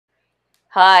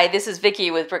Hi, this is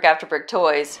Vickie with Brick After Brick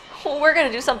Toys. We're going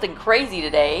to do something crazy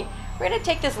today. We're going to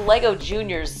take this LEGO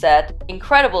Juniors set,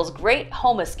 Incredibles Great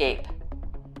Home Escape,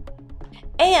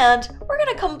 and we're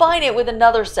going to combine it with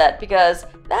another set because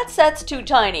that set's too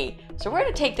tiny. So we're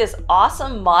going to take this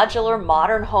awesome modular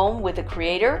modern home with the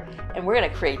Creator and we're going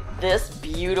to create this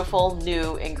beautiful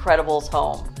new Incredibles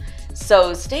home.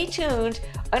 So stay tuned.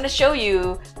 I'm going to show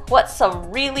you what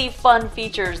some really fun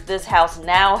features this house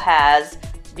now has.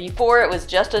 Before it was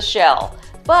just a shell.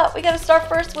 But we gotta start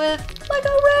first with LEGO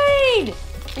Rain!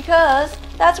 Because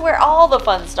that's where all the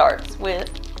fun starts, with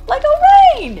LEGO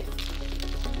Rain!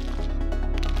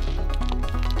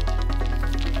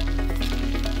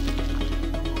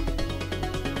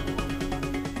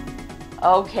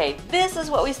 Okay, this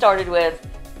is what we started with.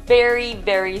 Very,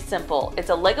 very simple. It's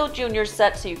a LEGO Junior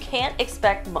set, so you can't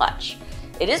expect much.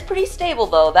 It is pretty stable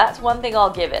though, that's one thing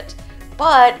I'll give it.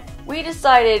 But we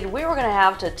decided we were going to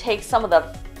have to take some of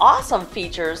the awesome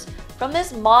features from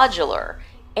this modular.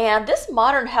 And this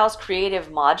Modern House Creative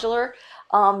Modular,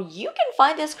 you can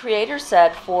find this Creator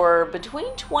set for between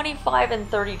 $25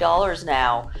 and $30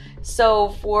 now. So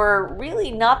for really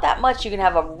not that much, you can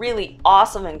have a really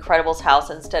awesome Incredibles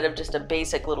house instead of just a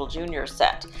basic little junior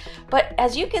set. But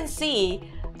as you can see,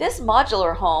 this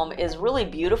modular home is really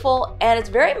beautiful and it's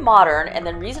very modern, and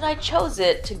the reason I chose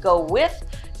it to go with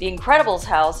the Incredibles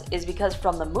house is because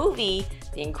from the movie,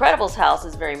 the Incredibles house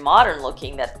is very modern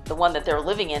looking, the one that they're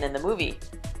living in the movie.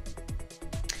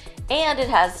 And it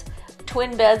has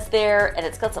twin beds there, and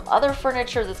it's got some other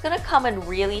furniture that's going to come in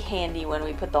really handy when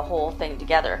we put the whole thing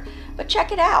together. But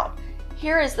check it out.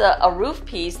 Here is a roof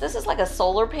piece. This is like a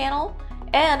solar panel.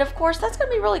 And of course, that's going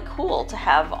to be really cool to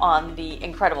have on the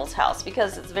Incredibles house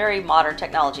because it's very modern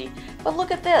technology. But look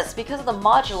at this, because of the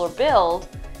modular build,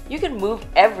 you can move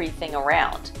everything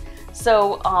around.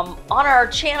 So on our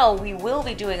channel, we will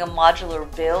be doing a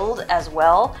modular build as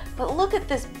well. But look at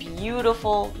this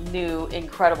beautiful new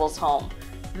Incredibles home.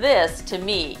 This, to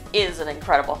me, is an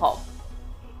incredible home.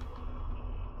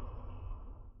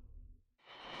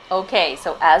 Okay,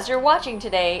 so as you're watching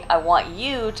today, I want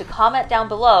you to comment down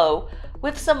below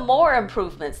with some more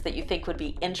improvements that you think would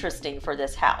be interesting for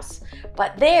this house.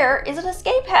 But there is an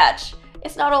escape hatch.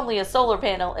 It's not only a solar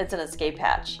panel, it's an escape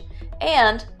hatch.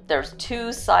 And there's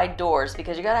two side doors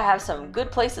because you gotta have some good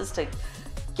places to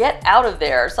get out of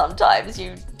there sometimes.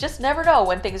 You just never know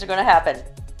when things are gonna happen.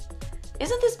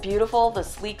 Isn't this beautiful, the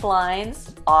sleek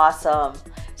lines? Awesome.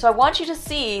 So I want you to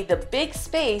see the big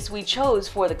space we chose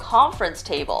for the conference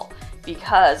table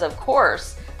because, of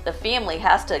course, the family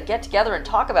has to get together and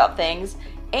talk about things,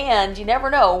 and you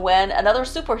never know when another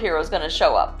superhero is gonna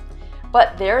show up.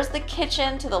 But there's the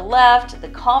kitchen to the left, the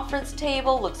conference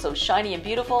table looks so shiny and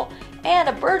beautiful, and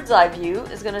a bird's eye view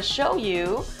is going to show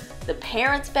you the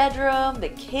parents' bedroom, the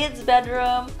kids'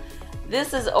 bedroom.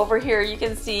 This is over here, you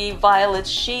can see Violet's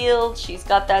shield. She's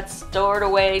got that stored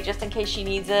away just in case she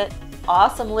needs it.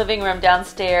 Awesome living room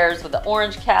downstairs with the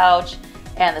orange couch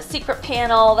and the secret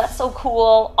panel. That's so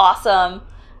cool, awesome.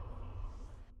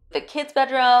 The kids'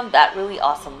 bedroom, that really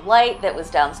awesome light that was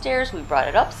downstairs, we brought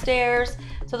it upstairs.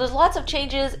 So there's lots of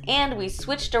changes, and we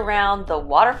switched around the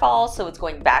waterfall so it's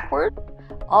going backward.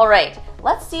 All right,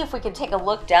 let's see if we can take a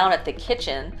look down at the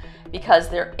kitchen because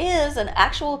there is an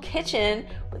actual kitchen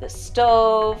with a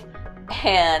stove,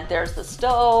 and there's the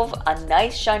stove, a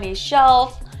nice shiny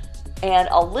shelf, and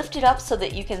I'll lift it up so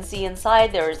that you can see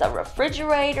inside. There's a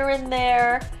refrigerator in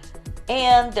there,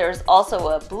 and there's also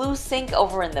a blue sink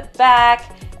over in the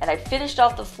back, and I finished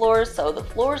off the floors so the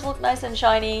floors look nice and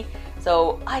shiny.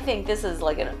 So I think this is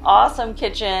like an awesome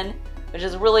kitchen, which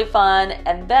is really fun.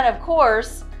 And then of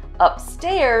course,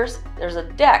 upstairs, there's a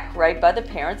deck right by the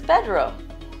parents' bedroom.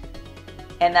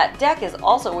 And that deck is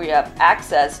also where you have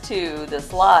access to the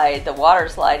slide, the water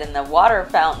slide and the water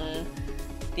fountain,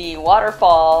 the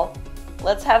waterfall.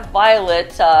 Let's have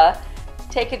Violet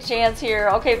take a chance here.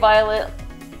 Okay, Violet,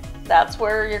 that's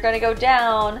where you're gonna go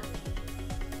down.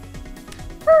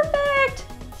 Perfect!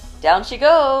 Down she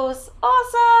goes,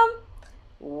 awesome!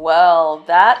 Well,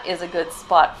 that is a good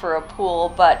spot for a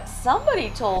pool, but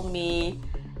somebody told me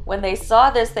when they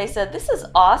saw this, they said, this is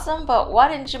awesome, but why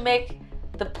didn't you make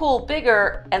the pool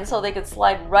bigger and so they could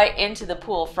slide right into the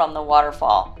pool from the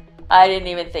waterfall? I didn't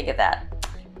even think of that.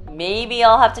 Maybe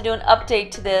I'll have to do an update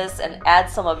to this and add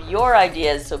some of your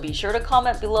ideas, so be sure to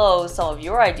comment below some of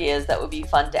your ideas that would be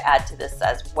fun to add to this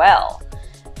as well.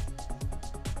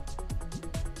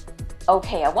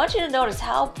 Okay, I want you to notice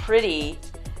how pretty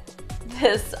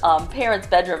this parents'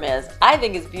 bedroom is. I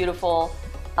think it's beautiful.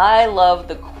 I love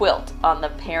the quilt on the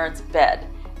parents' bed.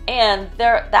 And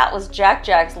that was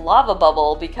Jack's lava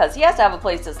bubble because he has to have a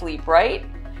place to sleep, right?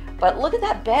 But look at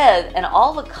that bed, and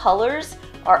all the colors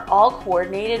are all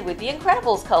coordinated with the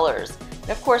Incredibles colors.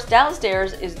 And of course,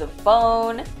 downstairs is the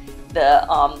phone, the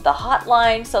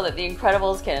hotline so that the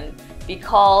Incredibles can be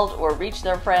called or reach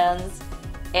their friends.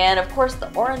 And of course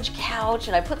the orange couch,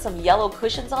 and I put some yellow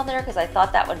cushions on there because I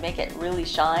thought that would make it really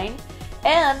shine.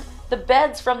 And the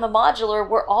beds from the modular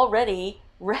were already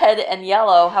red and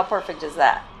yellow. How perfect is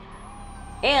that?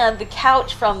 And the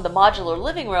couch from the modular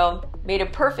living room made a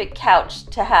perfect couch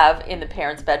to have in the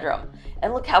parents' bedroom.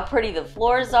 And look how pretty the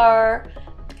floors are,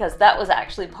 because that was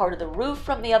actually part of the roof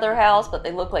from the other house, but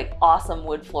they look like awesome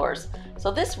wood floors.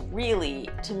 So this really,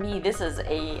 to me, this is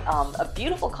a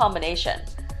beautiful combination.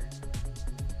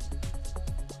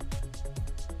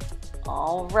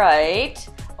 All right,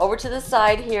 over to the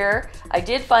side here. I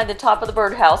did find the top of the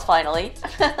birdhouse finally.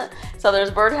 So there's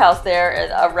a birdhouse there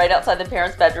right outside the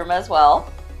parents' bedroom as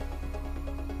well.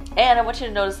 And I want you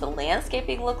to notice the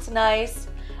landscaping looks nice.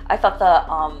 I thought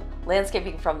the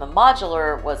landscaping from the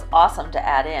modular was awesome to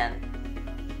add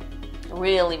in.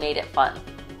 Really made it fun.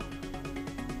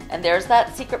 And there's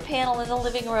that secret panel in the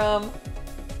living room.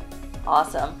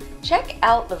 Awesome. Check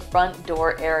out the front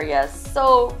door area.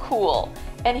 So cool.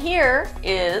 And here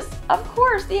is, of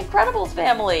course, the Incredibles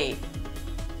family.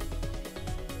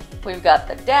 We've got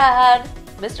the dad,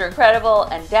 Mr. Incredible,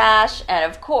 and Dash, and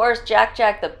of course,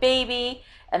 Jack the baby.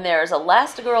 And there's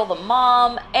Elastagirl, the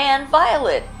mom, and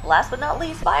Violet. Last but not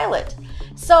least, Violet.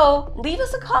 So leave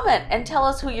us a comment and tell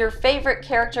us who your favorite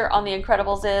character on The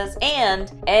Incredibles is,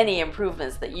 and any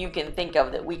improvements that you can think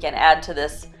of that we can add to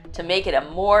this to make it a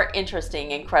more interesting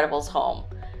Incredibles home.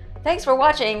 Thanks for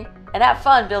watching, and have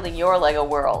fun building your Lego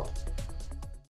world.